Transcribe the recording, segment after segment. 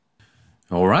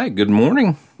All right, good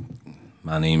morning.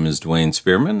 My name is Dwayne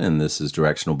Spearman, and this is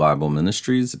Directional Bible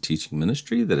Ministries, a teaching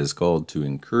ministry that is called to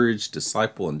encourage,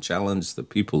 disciple, and challenge the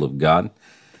people of God.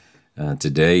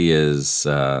 Today is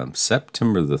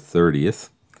September the 30th,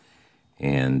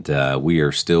 and we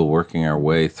are still working our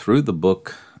way through the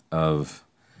book of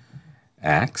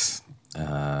Acts.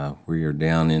 We are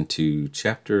down into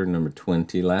chapter number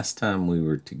 20. Last time we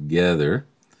were together,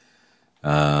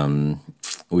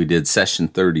 we did session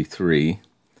 33,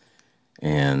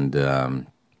 and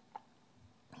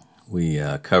we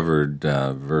covered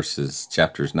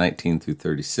chapters 19 through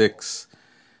 36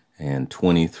 and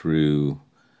 20 through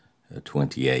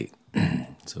 28.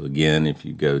 So again, if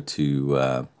you go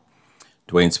to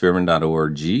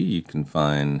DwayneSpearman.org, you can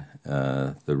find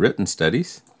the written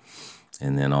studies,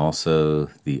 and then also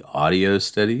the audio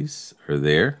studies are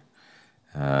there.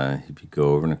 If you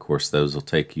go over, and of course those will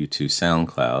take you to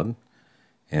SoundCloud.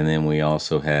 And then we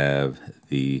also have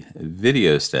the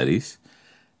video studies,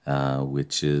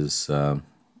 which is on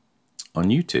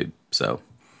YouTube. So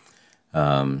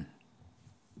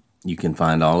you can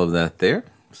find all of that there.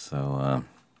 So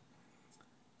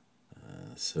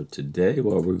today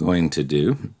what we're going to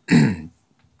do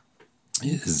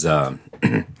is go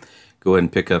ahead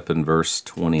and pick up in verse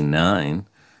 29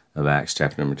 of Acts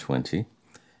chapter number 20.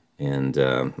 And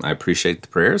I appreciate the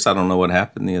prayers. I don't know what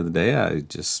happened the other day. I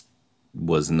just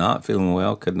was not feeling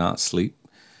well, could not sleep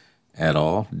at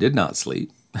all, did not sleep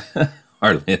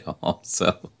hardly at all.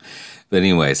 So, but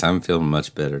anyways, I'm feeling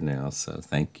much better now. So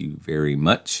thank you very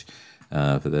much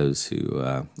for those who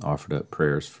offered up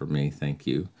prayers for me. Thank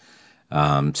you.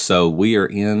 So we are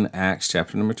in Acts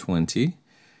chapter number 20.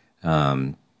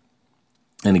 And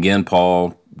again,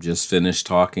 Paul just finished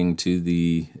talking to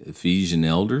the Ephesian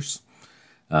elders.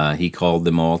 He called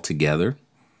them all together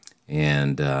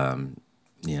and,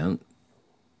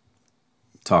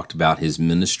 talked about his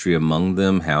ministry among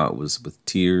them, how it was with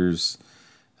tears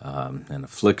and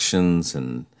afflictions,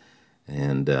 and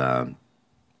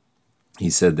he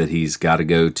said that he's got to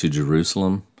go to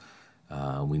Jerusalem.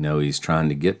 We know he's trying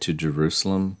to get to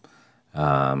Jerusalem,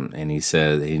 and he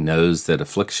said he knows that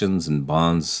afflictions and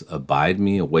bonds await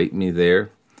me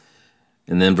there.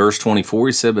 And then verse 24,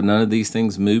 he said, "But none of these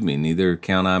things move me, neither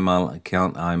count I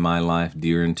my life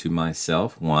dear unto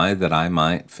myself. Why? That I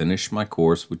might finish my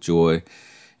course with joy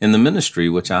in the ministry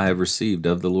which I have received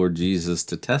of the Lord Jesus,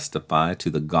 to testify to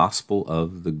the gospel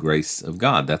of the grace of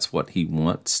God." That's what he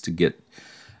wants to get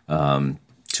to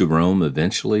Rome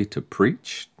eventually to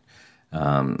preach.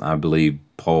 I believe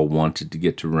Paul wanted to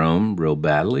get to Rome real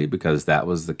badly because that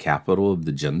was the capital of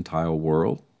the Gentile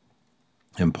world.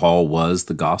 And Paul was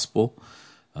the gospel,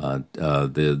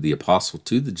 the apostle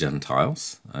to the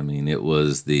Gentiles. I mean, it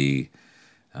was the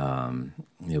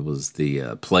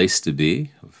place to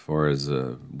be as far as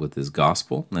with his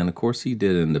gospel, and of course he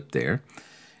did end up there.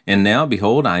 "And now,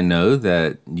 behold, I know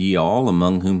that ye all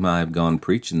among whom I have gone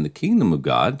preaching the kingdom of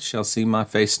God shall see my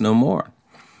face no more."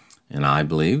 And I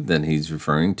believe that he's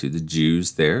referring to the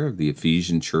Jews there. The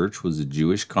Ephesian church was a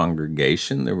Jewish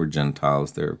congregation. There were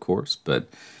Gentiles there, of course, but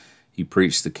he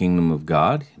preached the kingdom of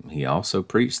God. He also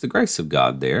preached the grace of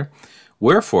God there.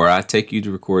 "Wherefore I take you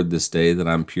to record this day that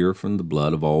I'm pure from the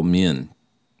blood of all men.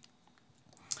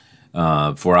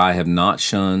 For I have not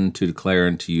shunned to declare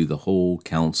unto you the whole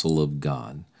counsel of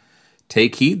God.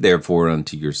 Take heed therefore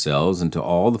unto yourselves and to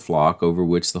all the flock over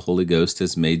which the Holy Ghost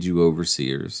has made you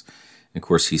overseers." And of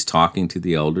course, he's talking to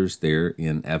the elders there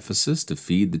in Ephesus to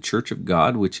feed the church of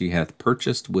God, which he hath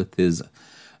purchased with his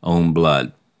own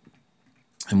blood.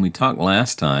 And we talked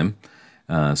last time,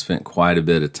 spent quite a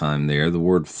bit of time there. The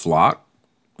word flock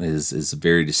is a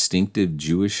very distinctive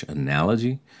Jewish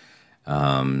analogy.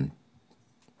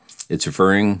 It's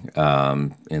referring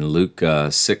in Luke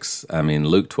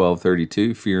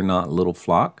 12:32, "Fear not, little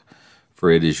flock, for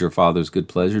it is your Father's good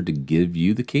pleasure to give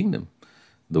you the kingdom."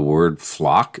 The word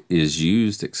flock is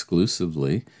used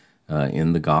exclusively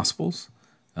in the Gospels,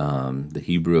 the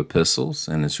Hebrew epistles,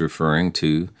 and it's referring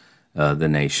to the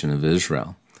nation of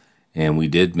Israel. And we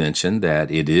did mention that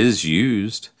it is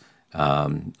used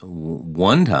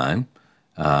one time,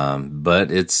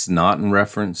 but it's not in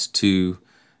reference to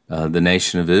the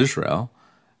nation of Israel.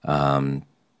 Let's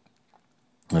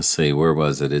see, where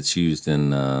was it? It's used in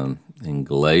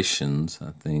Galatians,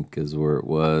 I think, is where it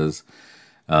was.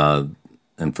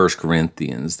 In 1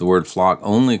 Corinthians, the word flock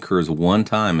only occurs one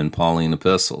time in Pauline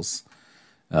epistles.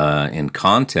 In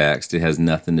context, it has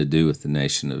nothing to do with the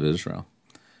nation of Israel.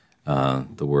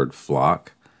 The word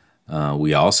flock.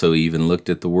 We also even looked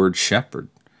at the word shepherd.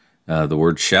 The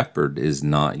word shepherd is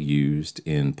not used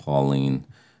in Pauline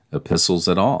epistles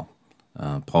at all.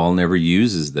 Paul never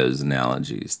uses those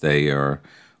analogies. They are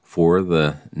for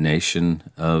the nation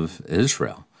of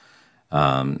Israel.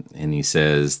 And he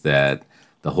says that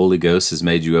the Holy Ghost has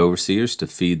made you overseers to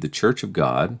feed the church of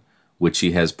God, which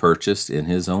he has purchased in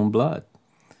his own blood.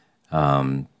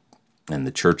 And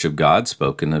the church of God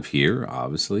spoken of here,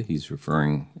 obviously, he's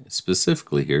referring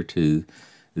specifically here to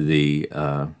the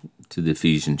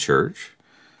Ephesian church.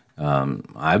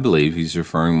 I believe he's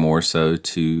referring more so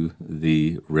to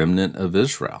the remnant of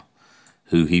Israel,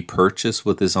 who he purchased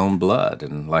with his own blood.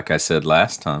 And like I said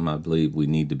last time, I believe we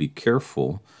need to be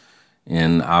careful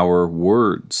in our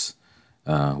words.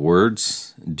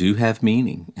 Words do have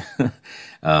meaning.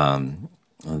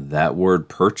 That word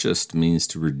purchased means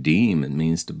to redeem. It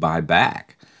means to buy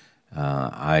back.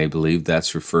 I believe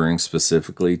that's referring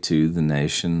specifically to the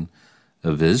nation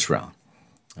of Israel.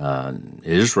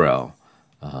 Israel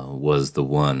was the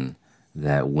one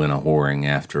that went a-whoring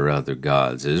after other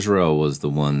gods. Israel was the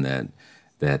one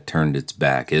that turned its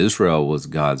back. Israel was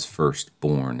God's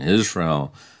firstborn.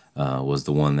 Israel was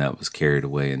the one that was carried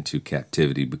away into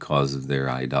captivity because of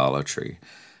their idolatry.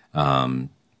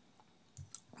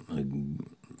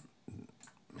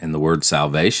 And the word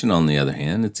salvation, on the other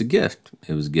hand, it's a gift.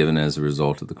 It was given as a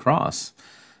result of the cross.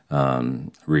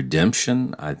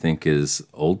 Redemption, I think, is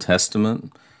Old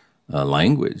Testament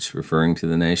language referring to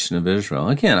the nation of Israel.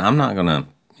 Again, I'm not going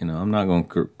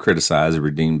to criticize a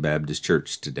Redeemed Baptist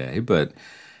Church today, but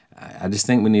I just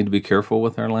think we need to be careful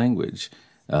with our language.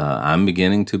 I'm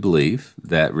beginning to believe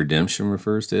that redemption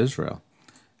refers to Israel,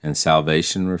 and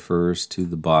salvation refers to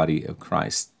the body of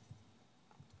Christ.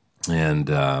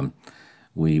 And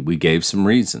we gave some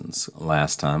reasons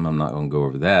last time. I'm not going to go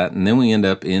over that. And then we end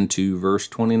up into verse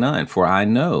 29. For I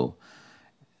know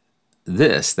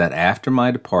this, that after my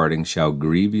departing shall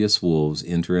grievous wolves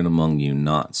enter in among you,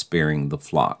 not sparing the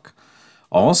flock.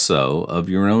 Also of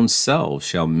your own selves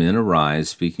shall men arise,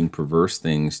 speaking perverse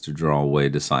things to draw away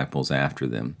disciples after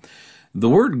them. The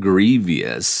word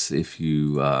grievous, if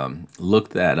you look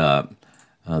that up,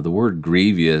 the word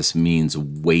grievous means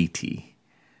weighty.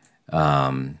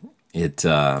 Let's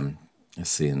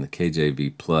see, in the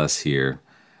KJV Plus here,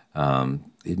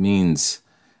 it means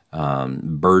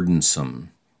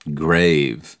burdensome,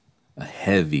 grave,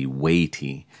 heavy,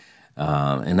 weighty.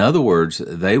 In other words,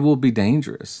 they will be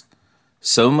dangerous,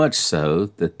 so much so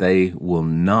that they will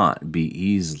not be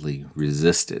easily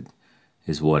resisted,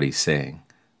 is what he's saying.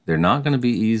 They're not going to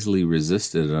be easily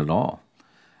resisted at all.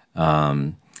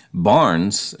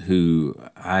 Barnes, who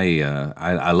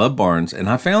I love Barnes, and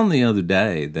I found the other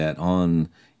day that on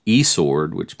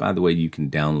eSword, which by the way you can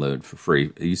download for free.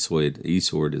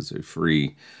 eSword is a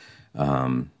free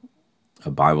a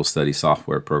Bible study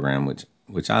software program,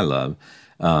 which I love.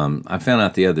 I found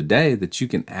out the other day that you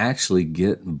can actually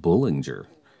get Bullinger,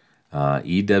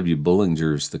 E.W.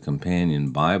 Bullinger's The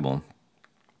Companion Bible,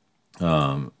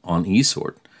 on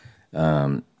eSword,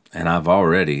 and I've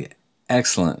already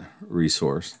excellent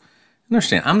resource.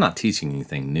 Understand, I'm not teaching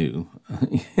anything new,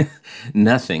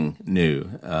 nothing new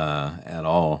at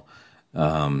all.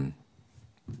 I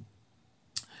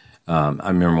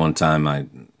remember one time I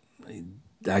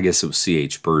guess it was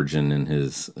C.H. Spurgeon in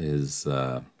his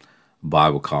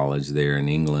Bible college there in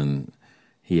England.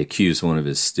 He accused one of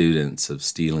his students of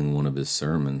stealing one of his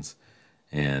sermons.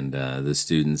 And the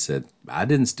student said, I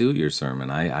didn't steal your sermon.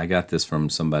 I got this from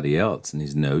somebody else. And he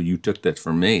said, no, you took that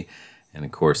from me. And,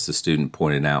 of course, the student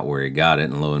pointed out where he got it,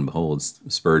 and lo and behold,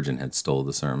 Spurgeon had stole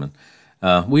the sermon.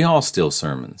 We all steal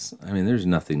sermons. I mean, there's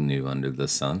nothing new under the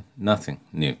sun. Nothing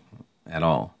new at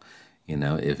all. You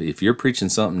know, if you're preaching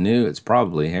something new, it's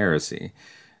probably heresy.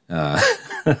 But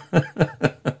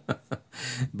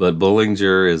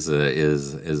Bullinger is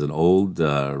an old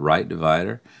right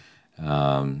divider.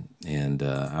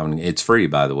 It's free,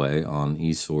 by the way, on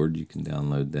eSword. You can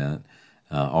download that.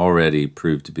 Already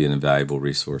proved to be an invaluable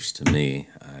resource to me.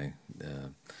 I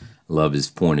love his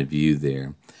point of view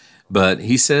there. But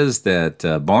he says that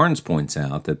Barnes points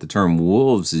out that the term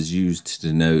wolves is used to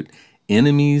denote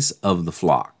enemies of the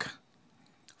flock,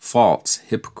 false,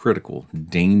 hypocritical,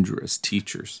 dangerous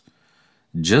teachers,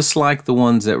 just like the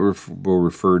ones that were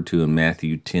referred to in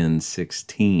Matthew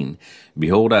 10:16.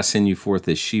 Behold, I send you forth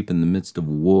as sheep in the midst of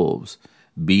wolves.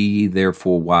 Be ye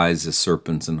therefore wise as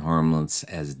serpents and harmless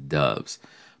as doves.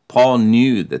 Paul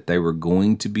knew that they were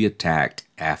going to be attacked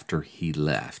after he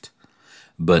left,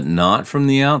 but not from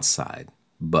the outside,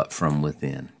 but from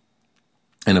within.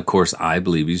 And of course, I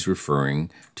believe he's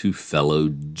referring to fellow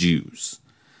Jews.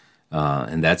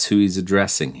 And that's who he's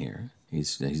addressing here.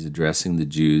 He's addressing the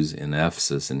Jews in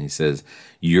Ephesus, and he says,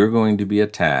 you're going to be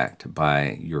attacked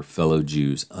by your fellow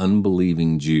Jews,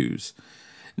 unbelieving Jews.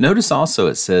 Notice also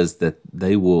it says that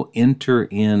they will enter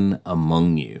in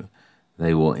among you.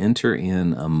 They will enter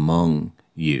in among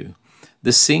you.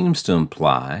 This seems to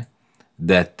imply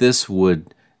that this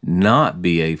would not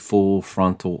be a full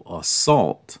frontal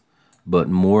assault, but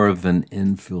more of an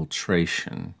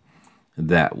infiltration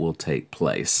that will take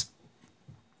place.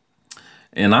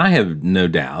 And I have no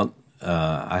doubt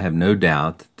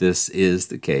that this is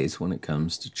the case when it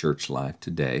comes to church life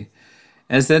today,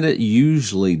 as that it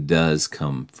usually does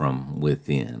come from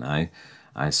within.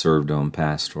 I served on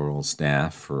pastoral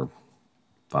staff for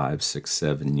 5, 6,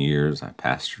 7 years. I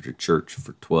pastored a church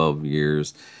for 12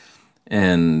 years,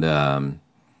 and the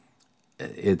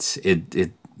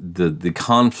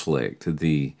conflict,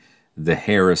 the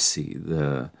heresy,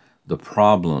 the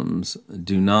problems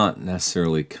do not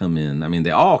necessarily come in. I mean,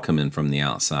 they all come in from the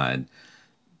outside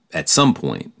at some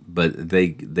point, but they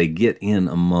get in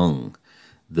among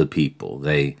the people.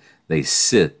 They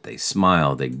sit, they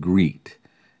smile, they greet,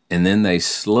 and then they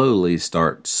slowly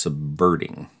start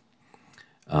subverting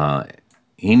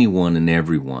anyone and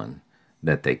everyone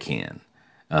that they can.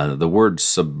 The word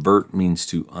subvert means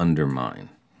to undermine.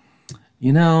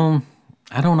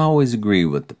 I don't always agree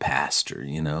with the pastor,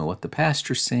 what the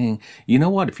pastor's saying. You know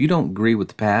what? If you don't agree with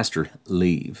the pastor,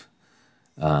 leave.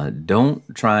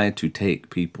 Don't try to take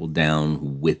people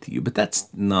down with you. But that's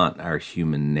not our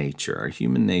human nature. Our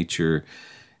human nature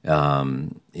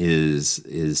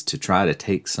is to try to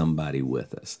take somebody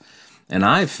with us. And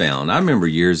I remember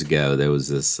years ago, there was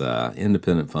this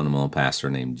independent fundamental pastor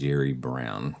named Jerry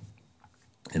Brown,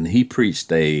 and he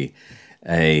preached a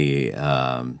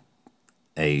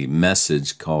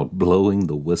message called "Blowing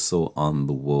the Whistle on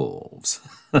the Wolves,"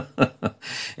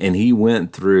 and he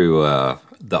went through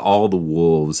all the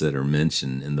wolves that are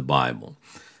mentioned in the Bible.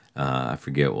 I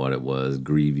forget what it was,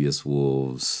 grievous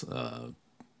wolves.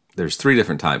 There's 3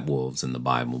 different type wolves in the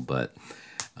Bible, but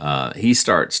he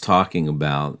starts talking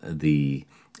about the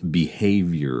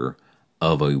behavior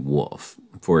of a wolf.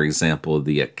 For example,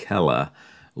 the Akela,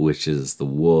 which is the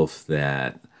wolf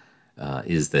that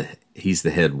he's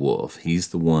the head wolf. He's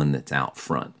the one that's out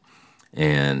front.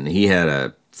 And he had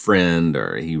a friend,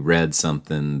 or he read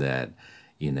something that,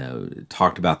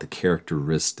 talked about the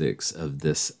characteristics of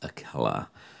this Akela.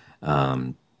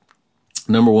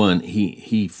 Number one,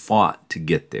 he fought to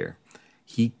get there.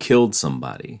 He killed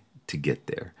somebody to get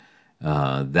there.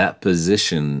 That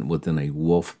position within a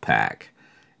wolf pack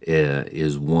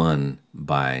is won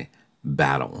by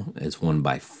battle. It's won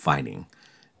by fighting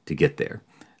to get there.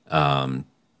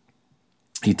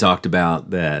 He talked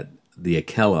about that the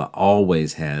Akela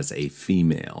always has a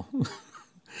female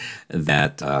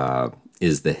that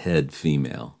is the head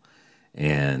female.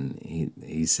 And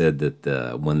he said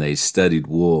that when they studied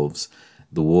wolves,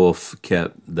 the wolf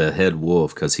kept the head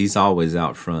wolf, because he's always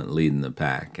out front leading the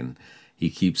pack, and he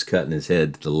keeps cutting his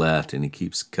head to the left and he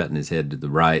keeps cutting his head to the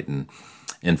right, and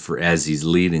for as he's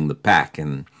leading the pack.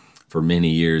 And for many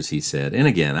years, he said, and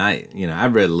again,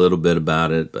 I've read a little bit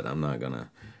about it, but I'm not going to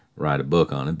write a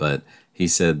book on it. But he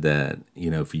said that,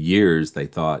 for years they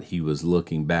thought he was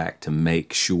looking back to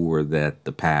make sure that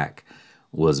the pack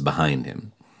was behind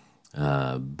him.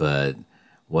 But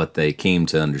what they came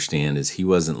to understand is he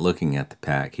wasn't looking at the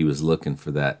pack. He was looking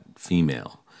for that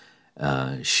female.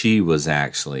 She was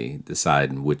actually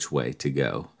deciding which way to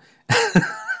go.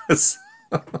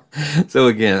 So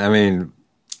again,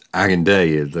 I can tell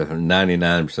you the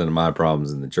 99% of my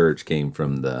problems in the church came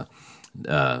from the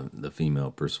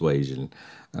female persuasion.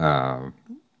 I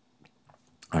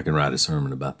can write a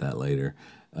sermon about that later.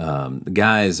 The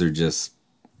guys are just,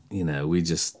 we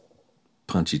just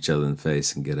punch each other in the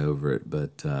face and get over it.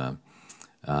 But,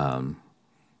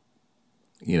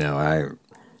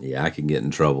 I can get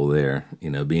in trouble there.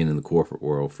 Being in the corporate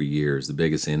world for years, the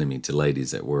biggest enemy to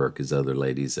ladies at work is other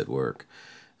ladies at work.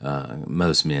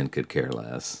 Most men could care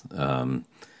less.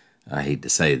 I hate to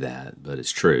say that, but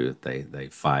it's true. They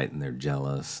fight and they're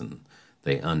jealous and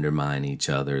they undermine each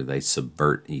other. They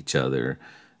subvert each other.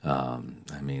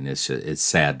 It's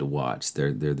sad to watch.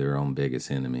 They're their own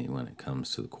biggest enemy when it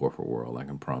comes to the corporate world. I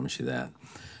can promise you that.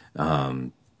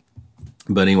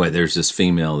 But anyway, there's this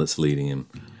female that's leading him.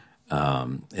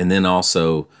 And then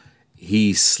also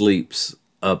he sleeps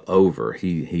up over.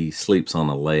 He sleeps on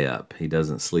a layup. He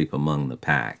doesn't sleep among the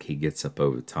pack. He gets up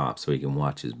over the top so he can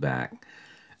watch his back.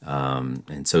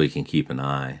 And so he can keep an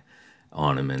eye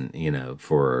on him. And,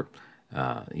 for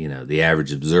the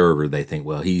average observer, they think,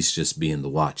 well, he's just being the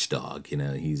watchdog.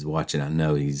 He's watching. I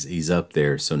know he's up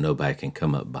there so nobody can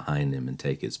come up behind him and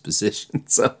take his position.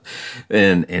 So,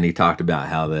 and he talked about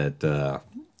how that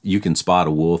you can spot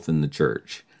a wolf in the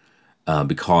church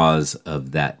because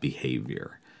of that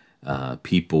behavior.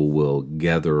 People will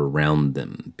gather around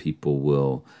them. People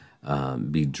will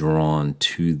be drawn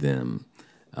to them.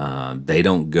 They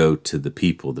don't go to the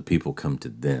people come to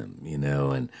them,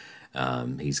 and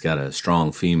he's got a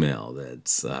strong female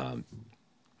that's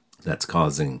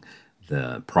causing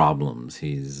the problems.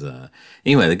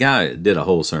 Anyway, the guy did a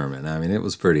whole sermon. I mean, it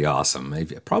was pretty awesome.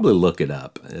 Probably look it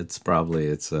up. It's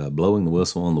Blowing the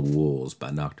Whistle on the Wolves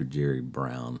by Dr. Jerry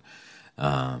Brown.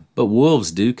 But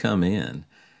wolves do come in,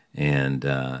 and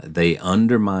they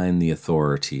undermine the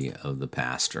authority of the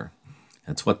pastor.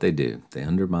 That's what they do. They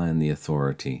undermine the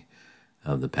authority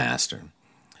of the pastor.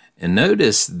 And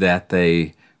notice that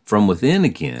they, from within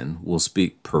again, will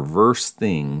speak perverse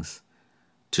things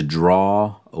to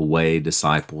draw away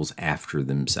disciples after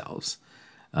themselves.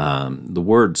 The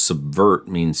word subvert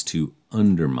means to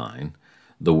undermine.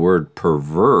 The word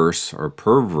perverse or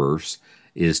perverse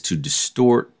is to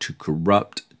distort, to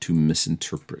corrupt, to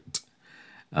misinterpret.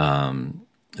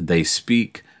 They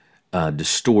speak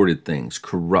distorted things,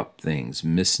 corrupt things,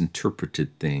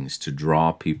 misinterpreted things to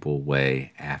draw people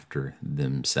away after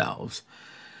themselves.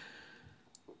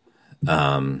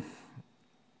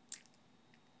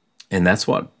 And that's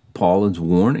what Paul is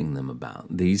warning them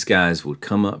about. These guys would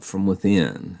come up from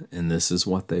within, and this is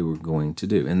what they were going to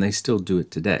do. And they still do it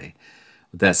today.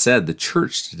 With that said, the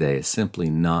church today is simply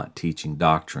not teaching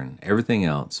doctrine. Everything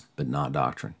else, but not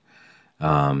doctrine.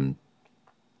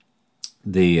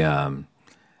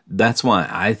 That's why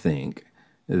I think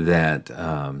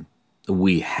that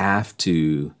we have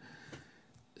to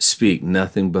speak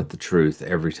nothing but the truth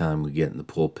every time we get in the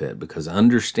pulpit, because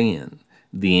understand,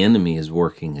 the enemy is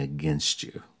working against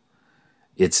you.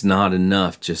 It's not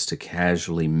enough just to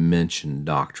casually mention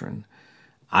doctrine.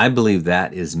 I believe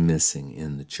that is missing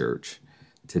in the church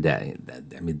today.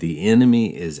 The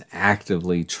enemy is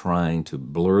actively trying to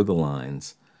blur the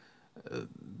lines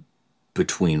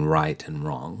between right and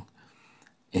wrong.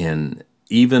 And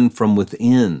even from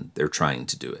within, they're trying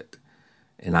to do it.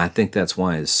 And I think that's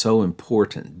why it's so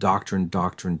important. Doctrine,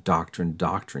 doctrine, doctrine,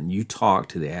 doctrine. You talk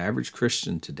to the average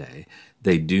Christian today,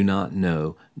 they do not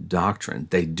know doctrine.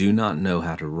 They do not know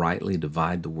how to rightly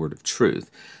divide the word of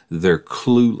truth. They're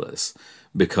clueless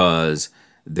because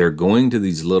they're going to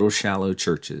these little shallow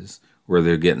churches where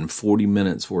they're getting 40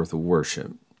 minutes worth of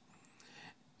worship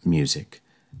music.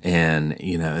 And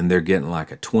they're getting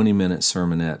like a 20-minute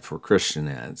sermonette for Christian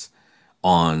ads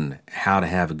on how to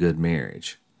have a good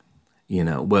marriage.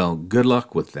 Well, good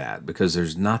luck with that, because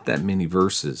there's not that many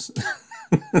verses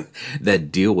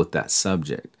that deal with that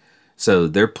subject. So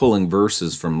they're pulling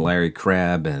verses from Larry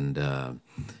Crabb and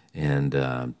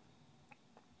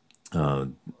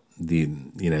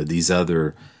these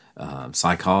other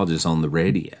psychologists on the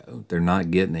radio. They're not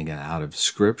getting it out of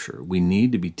Scripture. We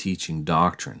need to be teaching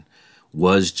doctrine.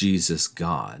 Was Jesus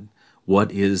God?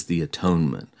 What is the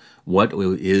atonement? What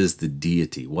is the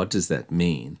deity? What does that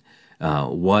mean?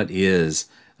 What is,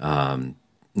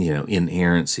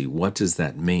 inerrancy? What does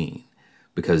that mean?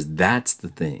 Because that's the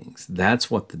things. That's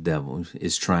what the devil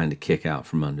is trying to kick out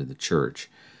from under the church,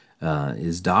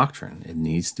 is doctrine. It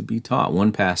needs to be taught.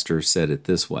 One pastor said it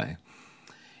this way: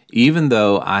 even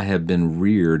though I have been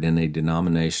reared in a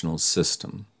denominational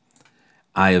system,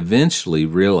 I eventually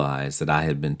realized that I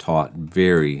had been taught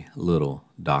very little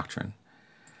doctrine.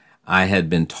 I had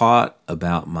been taught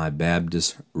about my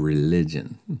Baptist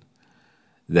religion,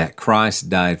 that Christ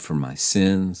died for my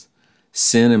sins,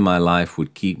 sin in my life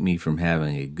would keep me from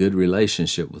having a good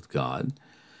relationship with God,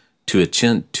 to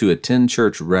attend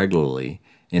church regularly,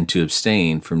 and to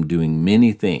abstain from doing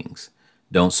many things.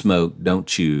 Don't smoke, don't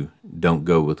chew, don't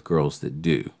go with girls that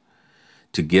do.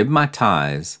 To give my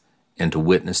tithes and to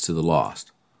witness to the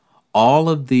lost. All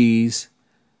of these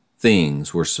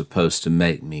things were supposed to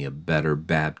make me a better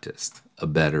Baptist, a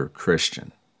better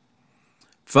Christian.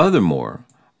 Furthermore,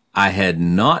 I had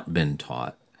not been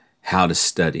taught how to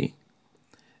study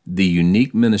the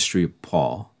unique ministry of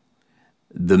Paul,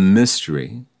 the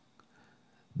mystery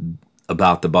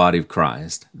about the body of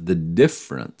Christ, the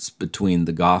difference between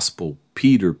the gospel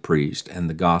Peter preached and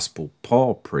the gospel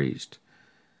Paul preached,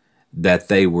 that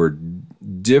there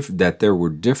were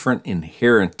different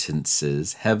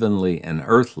inheritances, heavenly and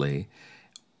earthly,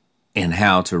 and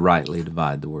how to rightly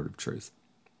divide the word of truth.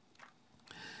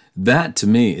 That, to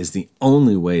me, is the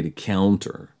only way to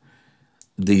counter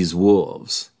these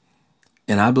wolves.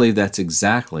 And I believe that's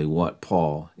exactly what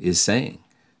Paul is saying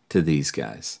to these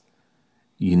guys.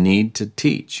 You need to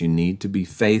teach. You need to be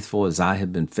faithful as I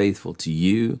have been faithful to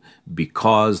you,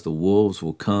 because the wolves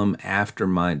will come after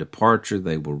my departure.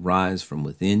 They will rise from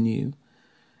within you,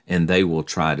 and they will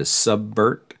try to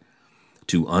subvert,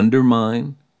 to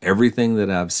undermine everything that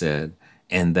I've said,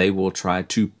 and they will try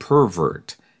to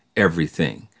pervert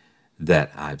everything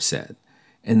that I've said.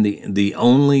 And the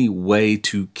only way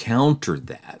to counter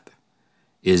that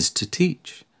is to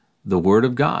teach the Word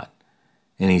of God.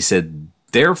 And he said,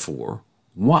 therefore,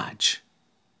 watch.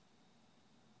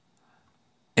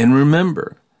 And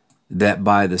remember that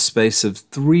by the space of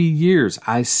 3 years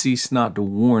I cease not to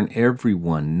warn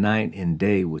everyone night and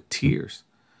day with tears.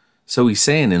 So he's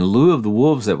saying, in lieu of the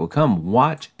wolves that will come,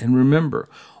 watch and remember.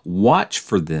 Watch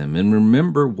for them and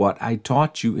remember what I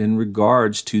taught you in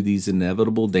regards to these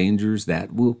inevitable dangers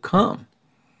that will come.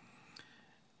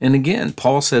 And again,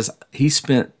 Paul says he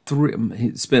spent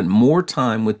more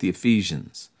time with the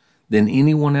Ephesians than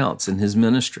anyone else in his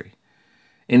ministry.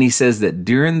 And he says that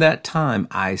during that time,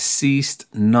 I ceased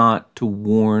not to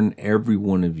warn every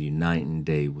one of you night and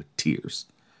day with tears.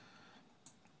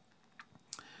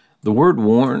 The word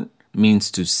warn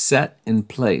means to set in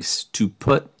place, to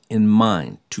put in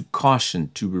mind, to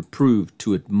caution, to reprove,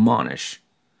 to admonish.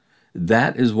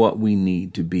 That is what we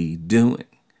need to be doing.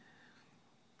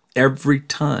 Every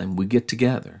time we get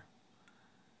together,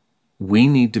 we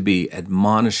need to be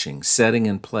admonishing, setting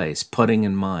in place, putting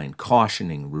in mind,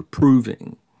 cautioning,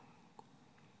 reproving.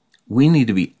 We need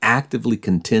to be actively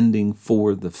contending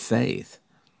for the faith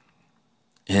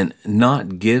and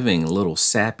not giving little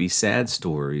sappy, sad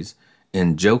stories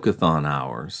in joke-a-thon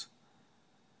hours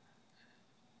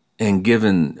and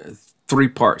giving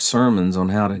 3-part sermons on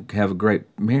how to have a great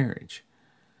marriage.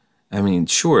 I mean,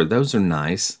 sure, those are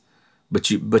nice,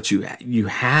 but you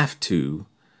have to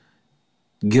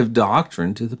give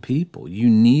doctrine to the people. You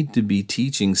need to be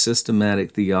teaching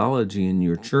systematic theology in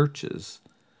your churches.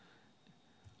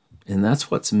 And that's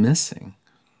what's missing.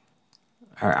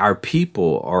 Our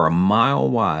people are a mile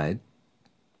wide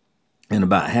and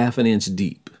about half an inch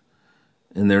deep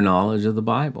in their knowledge of the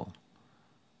Bible.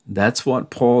 That's what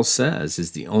Paul says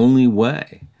is the only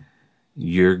way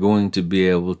you're going to be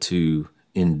able to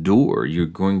endure, you're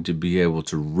going to be able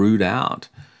to root out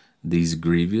these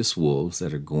grievous wolves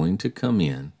that are going to come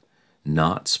in,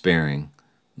 not sparing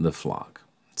the flock.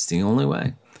 It's the only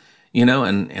way. You know,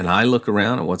 and I look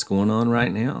around at what's going on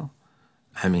right now.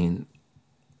 I mean,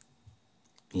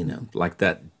 you know, like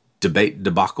that debate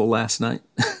debacle last night.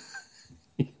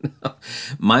 You know,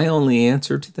 my only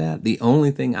answer to that, the only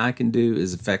thing I can do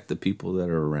is affect the people that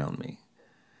are around me.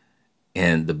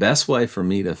 And the best way for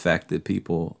me to affect the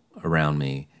people around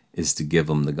me is to give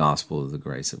them the gospel of the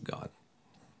grace of God.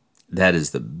 That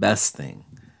is the best thing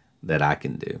that I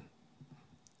can do.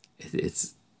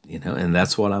 It's, you know, and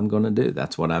that's what I'm going to do.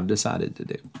 That's what I've decided to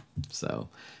do. So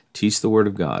teach the word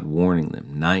of God, warning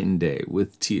them night and day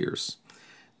with tears,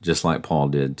 just like Paul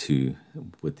did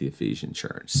with the Ephesian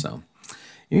church. So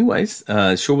anyways,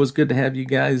 sure was good to have you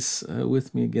guys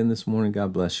with me again this morning.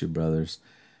 God bless you, brothers.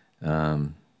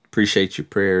 Appreciate your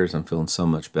prayers. I'm feeling so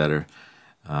much better.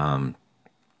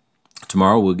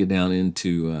 Tomorrow we'll get down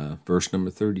into verse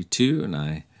number 32, and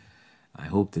I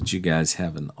hope that you guys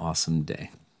have an awesome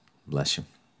day. Bless you.